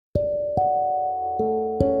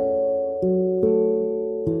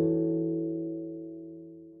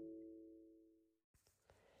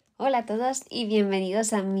Hola a todos y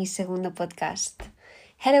bienvenidos a mi segundo podcast.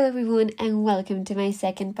 Hello everyone and welcome to my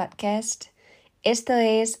second podcast. Esto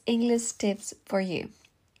es English Tips for You.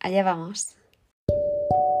 Allá vamos.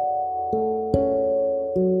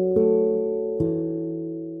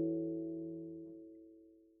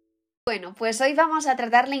 Bueno, pues hoy vamos a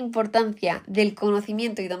tratar la importancia del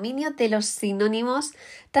conocimiento y dominio de los sinónimos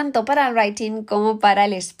tanto para el writing como para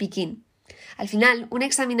el speaking. Al final, un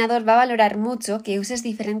examinador va a valorar mucho que uses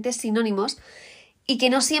diferentes sinónimos y que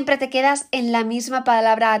no siempre te quedas en la misma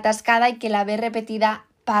palabra atascada y que la ves repetida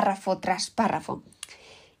párrafo tras párrafo.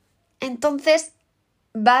 Entonces,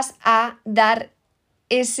 vas a dar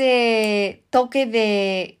ese toque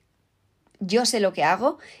de yo sé lo que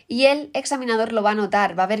hago y el examinador lo va a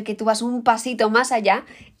notar, va a ver que tú vas un pasito más allá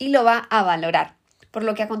y lo va a valorar. Por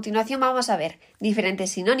lo que a continuación vamos a ver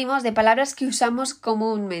diferentes sinónimos de palabras que usamos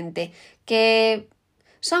comúnmente, que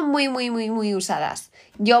son muy usadas.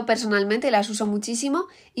 Yo personalmente las uso muchísimo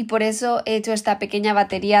y por eso he hecho esta pequeña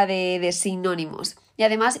batería de sinónimos. Y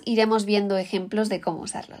además iremos viendo ejemplos de cómo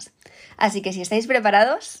usarlos. Así que si estáis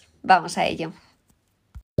preparados, vamos a ello.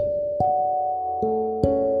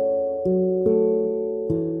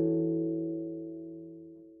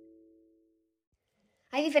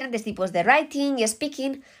 Hay diferentes tipos de writing y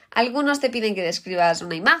speaking. Algunos te piden que describas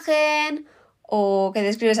una imagen o que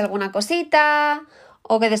describes alguna cosita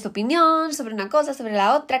o que des tu opinión sobre una cosa, sobre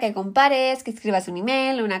la otra, que compares, que escribas un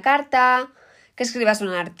email, una carta, que escribas un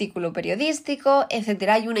artículo periodístico, etc.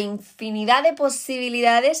 Hay una infinidad de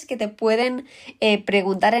posibilidades que te pueden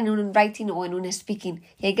preguntar en un writing o en un speaking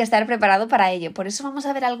y hay que estar preparado para ello. Por eso vamos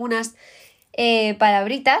a ver algunas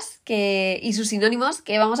palabritas y sus sinónimos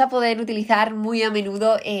que vamos a poder utilizar muy a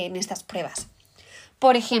menudo en estas pruebas.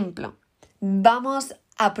 Por ejemplo, vamos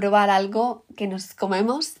a probar algo que nos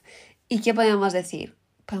comemos y ¿qué podemos decir?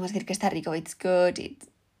 Podemos decir que está rico, it's good,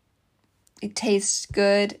 it tastes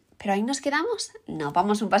good, pero ahí nos quedamos. No,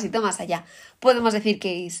 vamos un pasito más allá. Podemos decir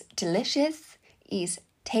que is delicious, is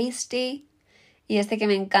tasty, y este que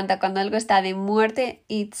me encanta cuando algo está de muerte,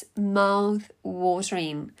 it's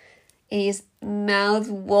mouth-watering. Is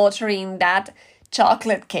mouth-watering that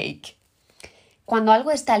chocolate cake. Cuando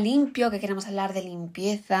algo está limpio, que queremos hablar de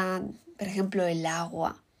limpieza, por ejemplo el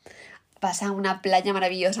agua. Vas a una playa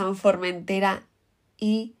maravillosa en Formentera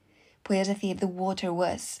y puedes decir the water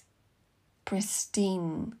was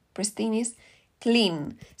pristine. Pristine is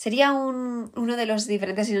clean. Sería uno de los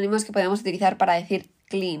diferentes sinónimos que podemos utilizar para decir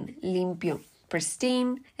clean, limpio.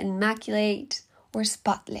 Pristine, immaculate or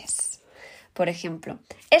spotless. Por ejemplo,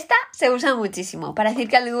 esta se usa muchísimo para decir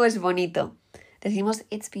que algo es bonito. Decimos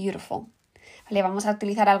it's beautiful. Vale, vamos a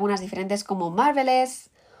utilizar algunas diferentes como marvelous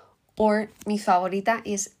o mi favorita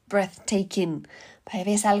es breathtaking. Vale,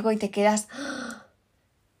 ves algo y te quedas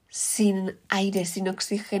sin aire, sin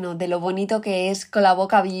oxígeno, de lo bonito que es con la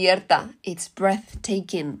boca abierta. It's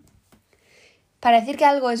breathtaking. Para decir que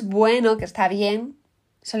algo es bueno, que está bien,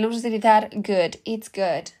 solemos utilizar good, it's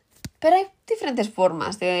good. Pero hay diferentes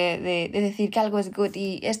formas de decir que algo es good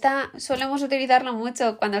y esta solemos utilizarlo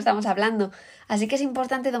mucho cuando estamos hablando. Así que es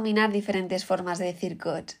importante dominar diferentes formas de decir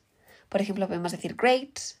good. Por ejemplo, podemos decir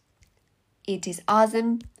great, it is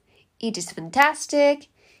awesome, it is fantastic,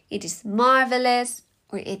 it is marvelous,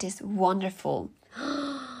 or it is wonderful.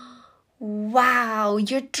 Wow,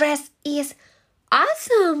 your dress is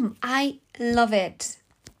awesome! I love it.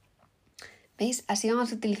 ¿Veis? Así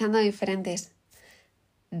vamos utilizando diferentes.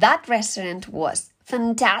 That restaurant was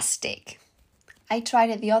fantastic. I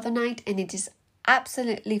tried it the other night and it is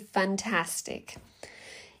absolutely fantastic.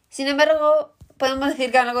 Sin embargo, podemos decir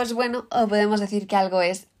que algo es bueno o podemos decir que algo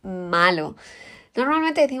es malo.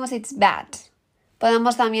 Normalmente decimos it's bad.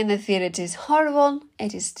 Podemos también decir it is horrible,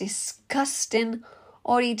 it is disgusting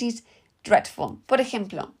or it is dreadful. Por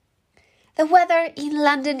ejemplo, the weather in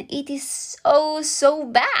London, it is so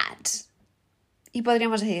bad. Y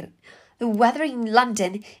podríamos decir the weather in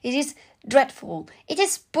London, it is dreadful. It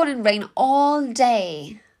is pouring rain all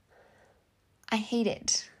day. I hate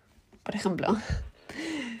it. Por ejemplo,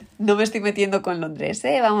 no me estoy metiendo con Londres,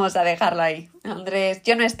 ¿eh? Vamos a dejarlo ahí. Londres,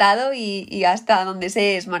 yo no he estado y hasta donde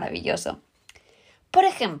sé es maravilloso. Por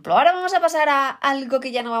ejemplo, ahora vamos a pasar a algo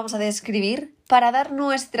que ya no vamos a describir para dar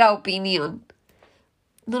nuestra opinión.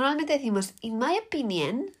 Normalmente decimos, in my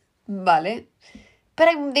opinion, ¿vale?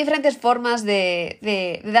 Pero hay diferentes formas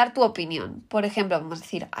de dar tu opinión. Por ejemplo, vamos a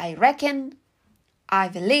decir I reckon, I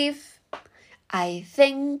believe, I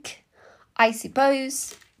think, I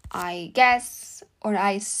suppose, I guess, or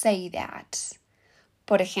I say that.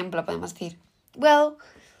 Por ejemplo, podemos decir well,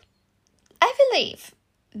 I believe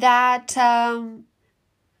that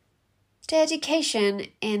the education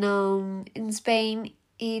in Spain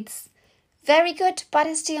it's very good, but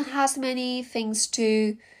it still has many things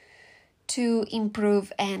to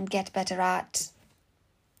improve and get better at.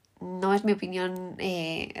 No es mi opinión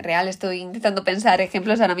real, estoy intentando pensar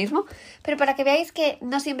ejemplos ahora mismo, pero para que veáis que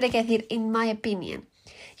no siempre hay que decir in my opinion.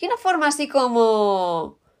 Y una forma así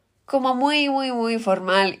como muy, muy, muy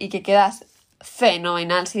formal y que quedas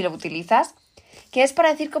fenomenal si lo utilizas, que es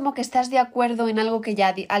para decir como que estás de acuerdo en algo que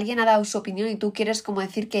ya alguien ha dado su opinión y tú quieres como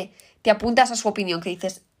decir que te apuntas a su opinión, que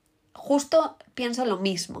dices, justo pienso lo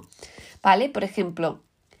mismo, ¿vale? Por ejemplo,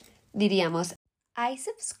 diríamos, I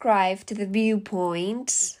subscribe to the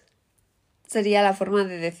viewpoints. Sería la forma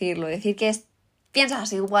de decirlo, decir que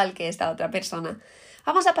piensas igual que esta otra persona.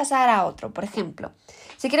 Vamos a pasar a otro, por ejemplo.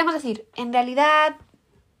 Si queremos decir, en realidad,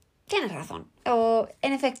 tienes razón, o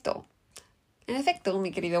en efecto,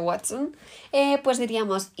 mi querido Watson, pues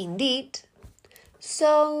diríamos indeed,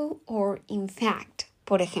 so, or in fact,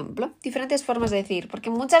 por ejemplo. Diferentes formas de decir, porque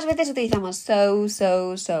muchas veces utilizamos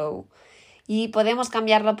so, y podemos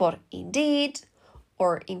cambiarlo por indeed,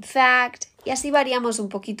 or in fact, y así variamos un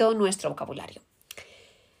poquito nuestro vocabulario.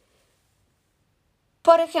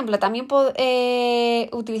 Por ejemplo, también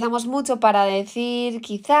utilizamos mucho para decir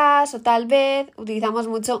quizás o tal vez, utilizamos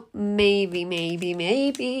mucho maybe.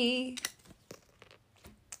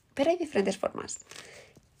 Pero hay diferentes formas.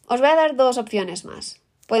 Os voy a dar 2 opciones más.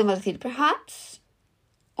 Podemos decir perhaps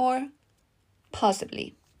or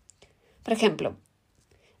possibly. Por ejemplo,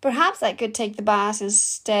 perhaps I could take the bus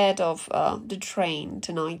instead of the train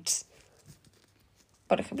tonight.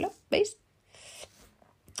 Por ejemplo, ¿veis?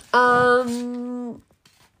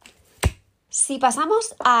 Si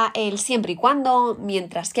pasamos a el siempre y cuando,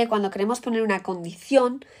 mientras que cuando queremos poner una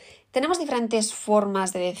condición, tenemos diferentes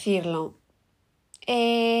formas de decirlo.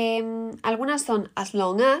 Algunas son as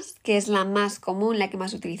long as, que es la más común, la que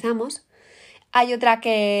más utilizamos. Hay otra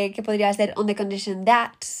que podría ser on the condition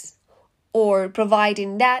that or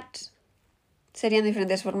providing that. Serían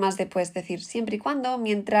diferentes formas de decir siempre y cuando,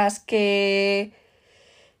 mientras que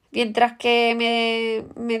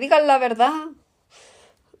me digan la verdad.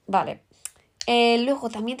 Vale. Luego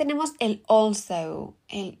también tenemos el also.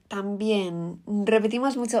 También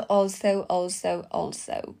repetimos mucho also.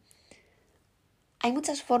 Hay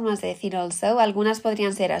muchas formas de decir also. Algunas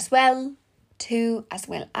podrían ser as well, to, as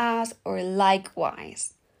well as, or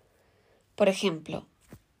likewise. Por ejemplo,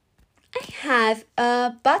 I have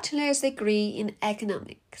a bachelor's degree in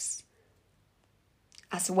economics,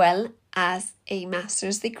 as well as a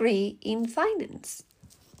master's degree in finance.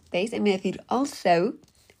 ¿Veis? En vez de decir also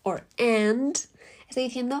or and, estoy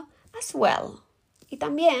diciendo as well. Y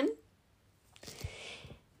también,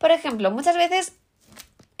 por ejemplo, muchas veces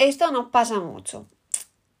esto nos pasa mucho.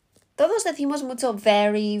 Todos decimos mucho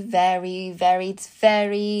very, it's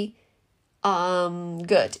very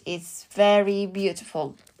good, it's very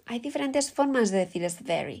beautiful. Hay diferentes formas de decir es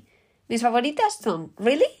very. Mis favoritas son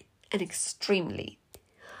really and extremely.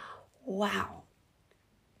 Wow,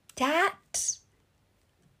 that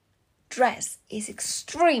dress is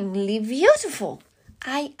extremely beautiful.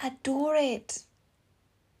 I adore it.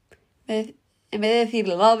 En vez de decir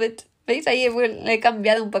love it, ¿veis? Ahí le he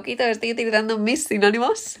cambiado un poquito, estoy utilizando mis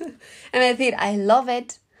sinónimos. En vez de decir I love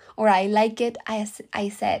it or I like it, I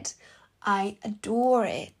said I adore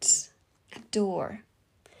it. Adore.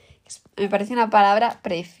 Me parece una palabra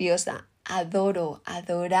preciosa. Adoro,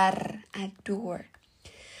 adorar, adore.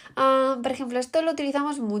 Por ejemplo, esto lo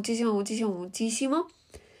utilizamos muchísimo.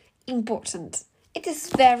 Important. It is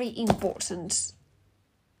very important.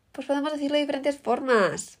 Pues podemos decirlo de diferentes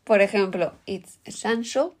formas. Por ejemplo, it's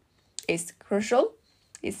essential, it's crucial,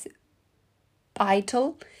 it's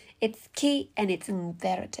vital, it's key, and it's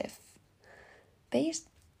imperative. ¿Veis?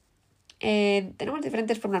 Tenemos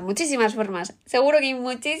diferentes formas, muchísimas formas. Seguro que hay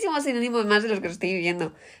muchísimos sinónimos más de los que os estoy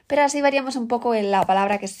viendo. Pero así variamos un poco en la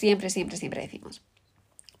palabra que siempre decimos.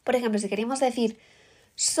 Por ejemplo, si queremos decir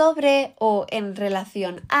sobre o en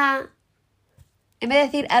relación a, en vez de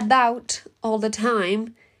decir about all the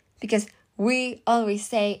time, because we always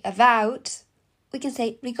say about, we can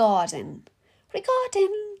say regarding.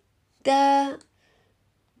 Regarding the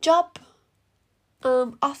job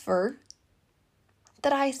offer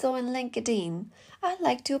that I saw in LinkedIn, I'd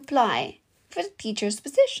like to apply for the teacher's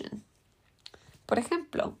position. Por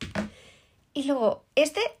ejemplo. Y luego,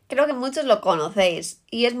 creo que muchos lo conocéis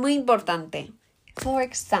y es muy importante. For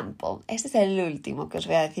example. Este es el último que os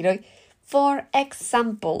voy a decir hoy. For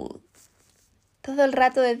example. Todo el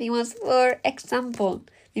rato decimos for example.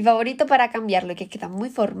 Mi favorito para cambiarlo y que queda muy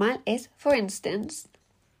formal es for instance.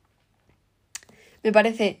 Me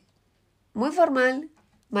parece muy formal,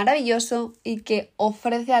 maravilloso y que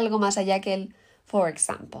ofrece algo más allá que el for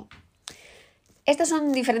example. Estos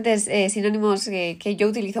son diferentes sinónimos que yo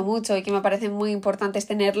utilizo mucho y que me parecen muy importantes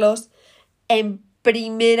tenerlos en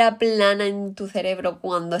primera plana en tu cerebro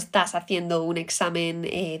cuando estás haciendo un examen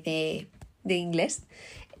de inglés,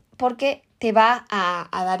 porque te va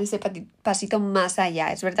a dar ese pasito más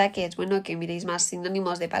allá. Es verdad que es bueno que miréis más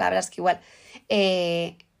sinónimos de palabras que igual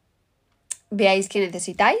veáis que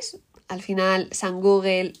necesitáis. Al final San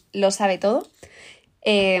Google lo sabe todo,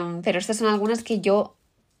 pero estas son algunas que yo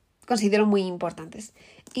considero muy importantes.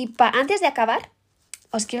 Y antes de acabar,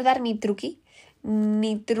 os quiero dar mi truqui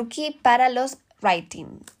para los writing,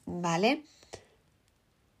 ¿vale?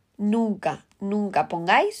 Nunca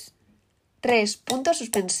pongáis 3 puntos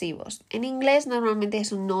suspensivos. En inglés normalmente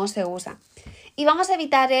eso no se usa. Y vamos a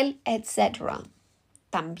evitar el etcétera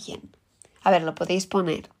también. A ver, lo podéis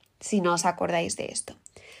poner si no os acordáis de esto.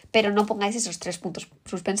 Pero no pongáis esos 3 puntos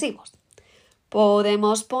suspensivos.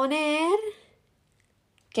 Podemos poner,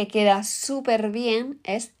 que queda súper bien,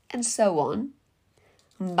 es and so on,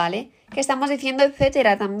 ¿vale? Que estamos diciendo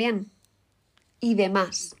etcétera también. Y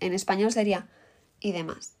demás. En español sería y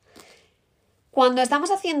demás. Cuando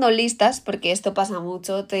estamos haciendo listas, porque esto pasa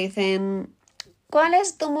mucho, te dicen ¿cuál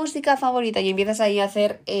es tu música favorita? Y empiezas ahí a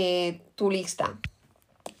hacer tu lista.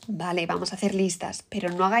 Vale, vamos a hacer listas, pero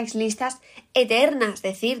no hagáis listas eternas,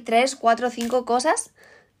 decir 3, 4, 5 cosas,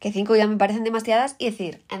 que 5 ya me parecen demasiadas, y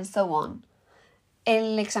decir and so on.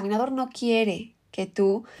 El examinador no quiere que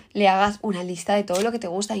tú le hagas una lista de todo lo que te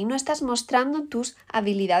gusta y no estás mostrando tus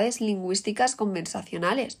habilidades lingüísticas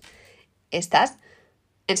conversacionales. Estás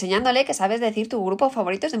enseñándole que sabes decir tu grupo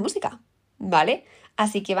favorito de música, ¿vale?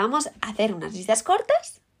 Así que vamos a hacer unas listas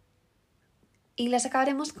cortas y las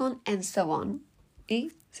acabaremos con and so on.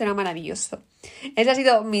 Y será maravilloso. Ese ha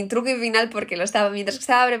sido mi truqui final porque mientras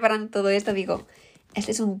estaba preparando todo esto digo,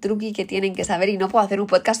 este es un truqui que tienen que saber y no puedo hacer un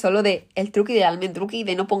podcast solo de el truqui del almendruqui,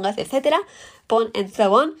 de no pongas etcétera, pon and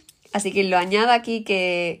so on. Así que lo añado aquí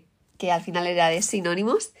que al final era de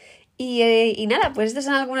sinónimos. Y nada, pues estos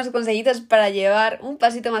son algunos consejitos para llevar un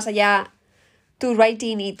pasito más allá tu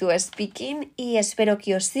writing y tu speaking. Y espero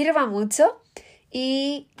que os sirva mucho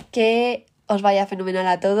y que os vaya fenomenal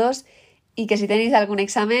a todos. Y que si tenéis algún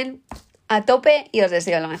examen, a tope y os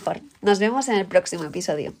deseo lo mejor. Nos vemos en el próximo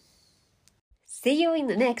episodio. See you in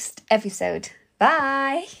the next episode.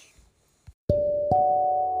 Bye!